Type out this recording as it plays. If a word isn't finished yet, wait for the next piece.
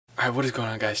Alright, what is going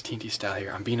on, guys? TNT Style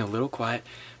here. I'm being a little quiet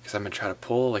because I'm going to try to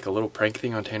pull like a little prank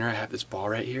thing on Tanner. I have this ball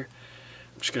right here.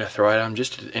 I'm just going to throw it at him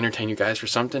just to entertain you guys for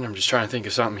something. I'm just trying to think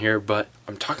of something here, but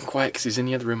I'm talking quiet because he's in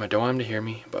the other room. I don't want him to hear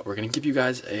me, but we're going to give you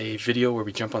guys a video where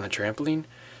we jump on the trampoline,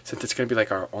 since it's going to be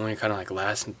like our only kind of like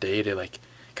last day to like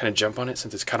kind of jump on it,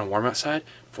 since it's kind of warm outside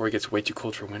before it gets way too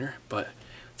cold for winter. But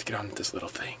let's get on with this little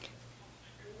thing.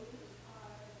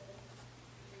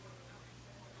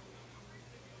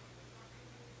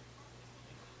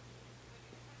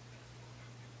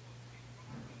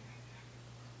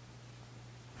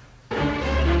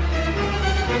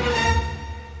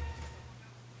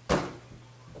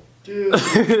 Dude.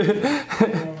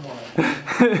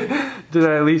 Did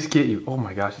I at least get you? Oh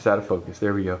my gosh, it's out of focus.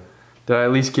 There we go. Did I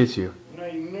at least get you? No,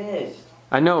 you missed.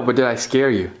 I know, but did I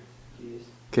scare you? Jeez.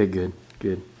 Okay, good,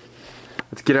 good.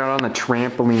 Let's get out on the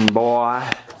trampoline, boy.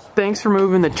 Thanks for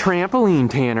moving the trampoline,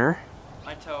 Tanner.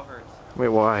 My toe hurts. Wait,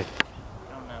 why? I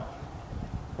don't know.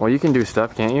 Well, you can do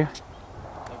stuff, can't you?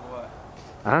 Like what?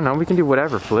 I don't know, we can do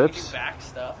whatever, You flips. can do back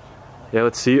stuff. Yeah,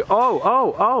 let's see. Oh,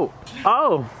 oh, oh,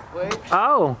 oh. Wait.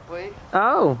 Oh. Wait.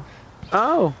 Oh.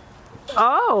 Oh.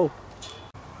 Oh.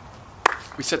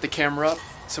 We set the camera up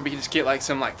so we can just get like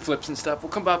some like flips and stuff.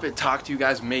 We'll come up and talk to you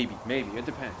guys, maybe. It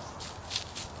depends.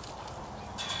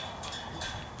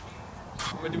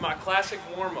 I'm gonna do my classic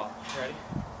warm-up. Ready?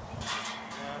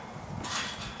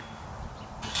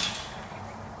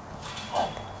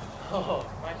 Oh,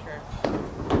 my turn.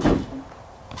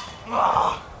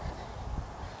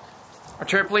 Our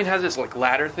trampoline has this like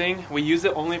ladder thing. We use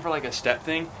it only for like a step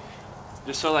thing,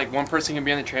 just so like one person can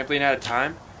be on the trampoline at a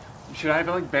time. Should I have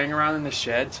it like bang around in the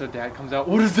shed so Dad comes out?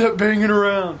 What is that banging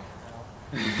around?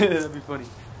 That'd be funny.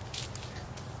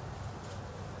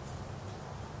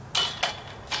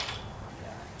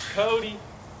 Cody.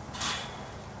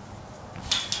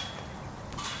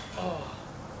 Oh,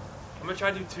 I'm gonna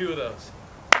try to do 2 of those.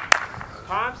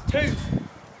 Times 2.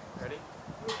 Ready?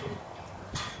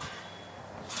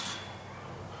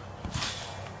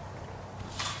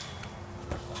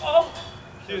 Oh!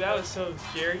 Dude, that was so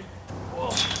scary.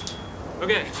 Whoa.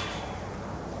 Okay.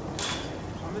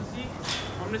 I'm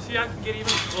gonna see if I can get even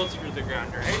closer to the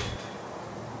ground, right?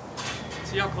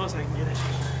 See how close I can get it.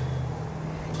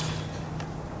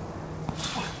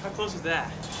 How close is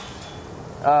that?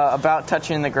 About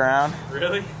touching the ground.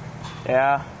 Really?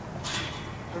 Yeah.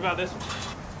 What about this one?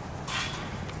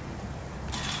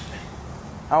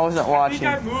 I wasn't watching.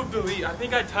 I think I moved the leaves. I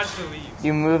think I touched the leaves.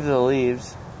 You moved the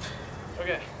leaves.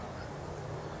 Okay.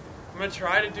 I'm gonna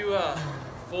try to do a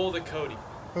full to Cody.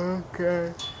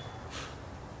 Okay.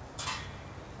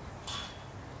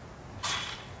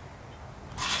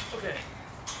 Okay.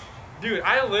 Dude,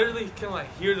 I literally can like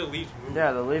hear the leaves move.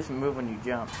 Yeah, the leaves move when you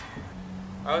jump.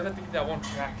 I always have to get that one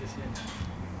practice in.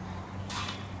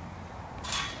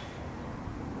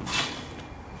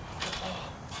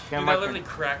 Dude, that literally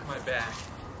cracked my back.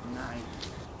 Nice.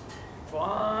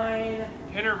 Fine.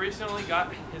 Tanner recently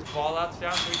got his ball outs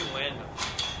down so he can land them.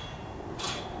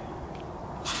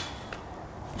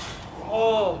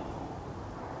 Oh!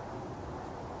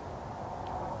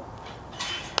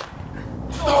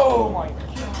 Oh my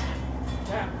god!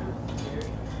 That was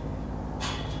scary.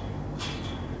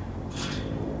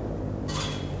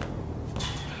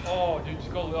 Oh, dude,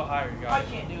 just go a little higher, you I guys.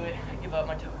 can't do it. I give up.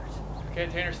 My toe hurts. Okay,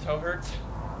 Tanner's toe hurts.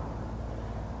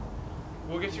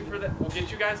 We'll get you for that. We'll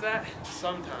get you guys that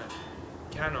sometime.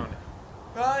 Count on it.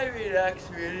 Probably next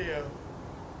video.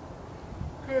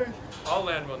 Okay. I'll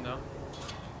land one though.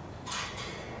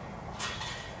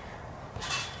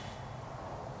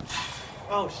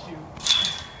 Oh shoot.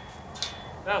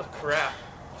 That was crap.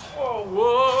 Whoa,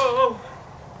 whoa.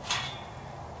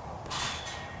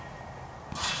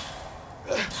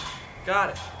 Got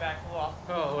it. Back wall.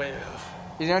 Oh wait.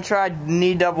 He's gonna try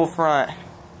knee double front.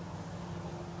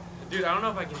 Dude, I don't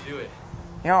know if I can do it.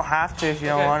 You don't have to if you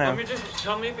don't Okay, want let to. me just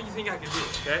tell me if you think I can do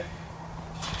it, okay?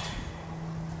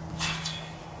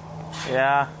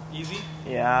 Yeah. Easy?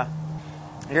 Yeah.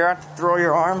 You're gonna have to throw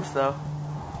your arms though.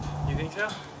 You think so?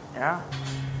 Yeah.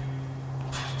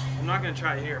 I'm not gonna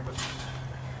try it here, but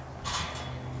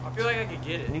I feel like I could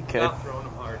get it. You could. Without throwing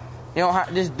them hard. You don't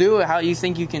have, just do it how you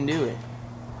think you can do it.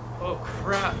 Oh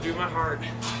crap, dude, my heart.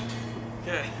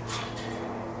 Okay.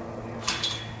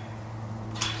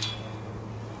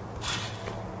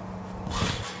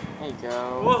 There you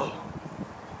go. Whoa.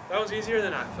 That was easier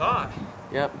than I thought.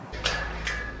 Yep.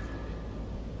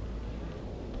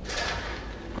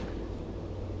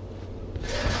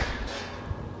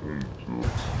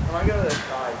 I might go to the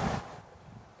side.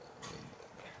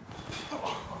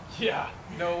 Yeah.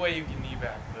 No way you can knee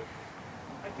back flip.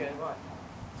 Okay, what?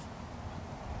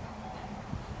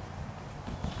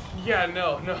 Yeah,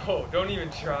 no, don't even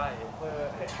try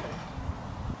it.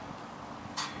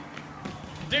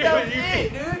 Dude, That was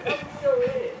it, dude. That was so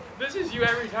it. This is you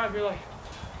every time. You're like,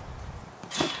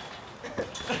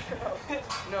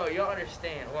 No, you don't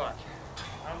understand. Watch.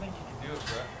 I don't think you can do it,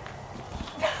 bro.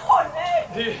 That was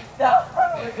it. Dude, That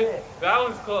was it. that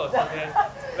one's close, okay?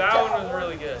 That one was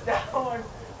really good. That one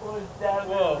was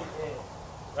definitely Whoa.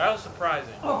 it. That was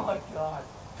surprising. Oh my god.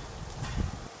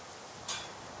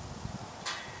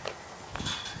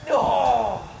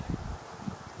 No.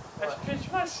 I just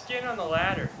pinched my skin on the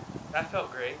ladder. That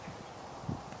felt great.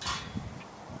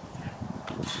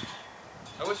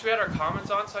 I wish we had our comments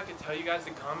on so I could tell you guys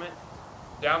to comment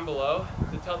down below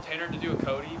to tell Tanner to do a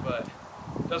Cody, but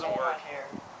it doesn't work.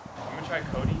 I'm gonna try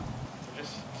Cody, so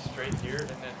just straight here and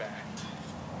then back.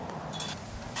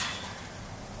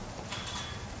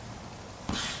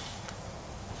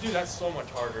 Dude, that's so much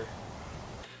harder.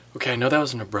 Okay, I know that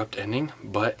was an abrupt ending,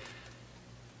 but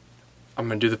I'm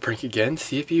gonna do the prank again,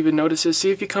 see if he even notices,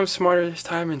 see if he becomes smarter this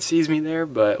time and sees me there,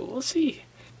 but we'll see.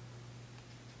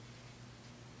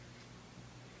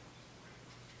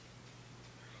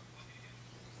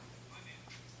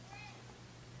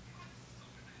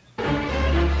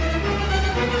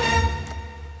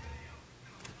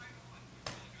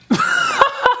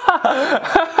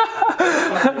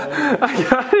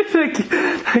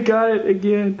 I got it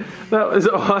again. That was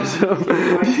awesome.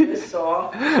 I just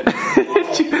saw.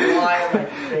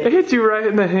 It hit you right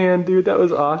in the hand, dude. That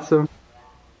was awesome.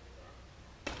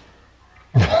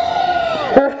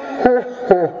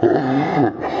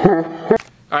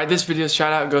 Alright, this video's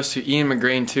shout out goes to Ian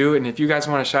McGrain too, and if you guys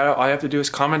want a shout out, all you have to do is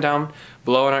comment down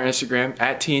below on our Instagram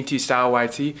at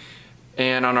TNTStyleYT,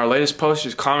 and on our latest post,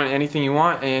 just comment anything you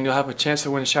want and you'll have a chance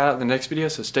to win a shout out in the next video,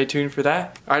 so stay tuned for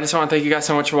that. I just want to thank you guys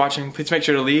so much for watching. Please make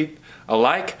sure to leave a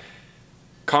like,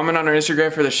 comment on our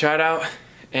Instagram for the shout out,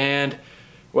 and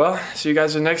well, see you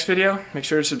guys in the next video. Make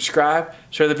sure to subscribe,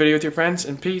 share the video with your friends,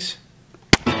 and peace.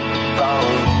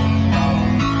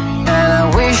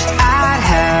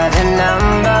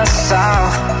 So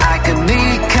I could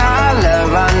be color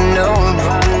unknown,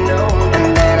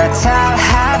 and then I tell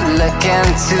her, look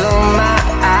into my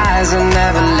eyes and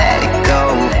never let it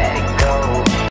go.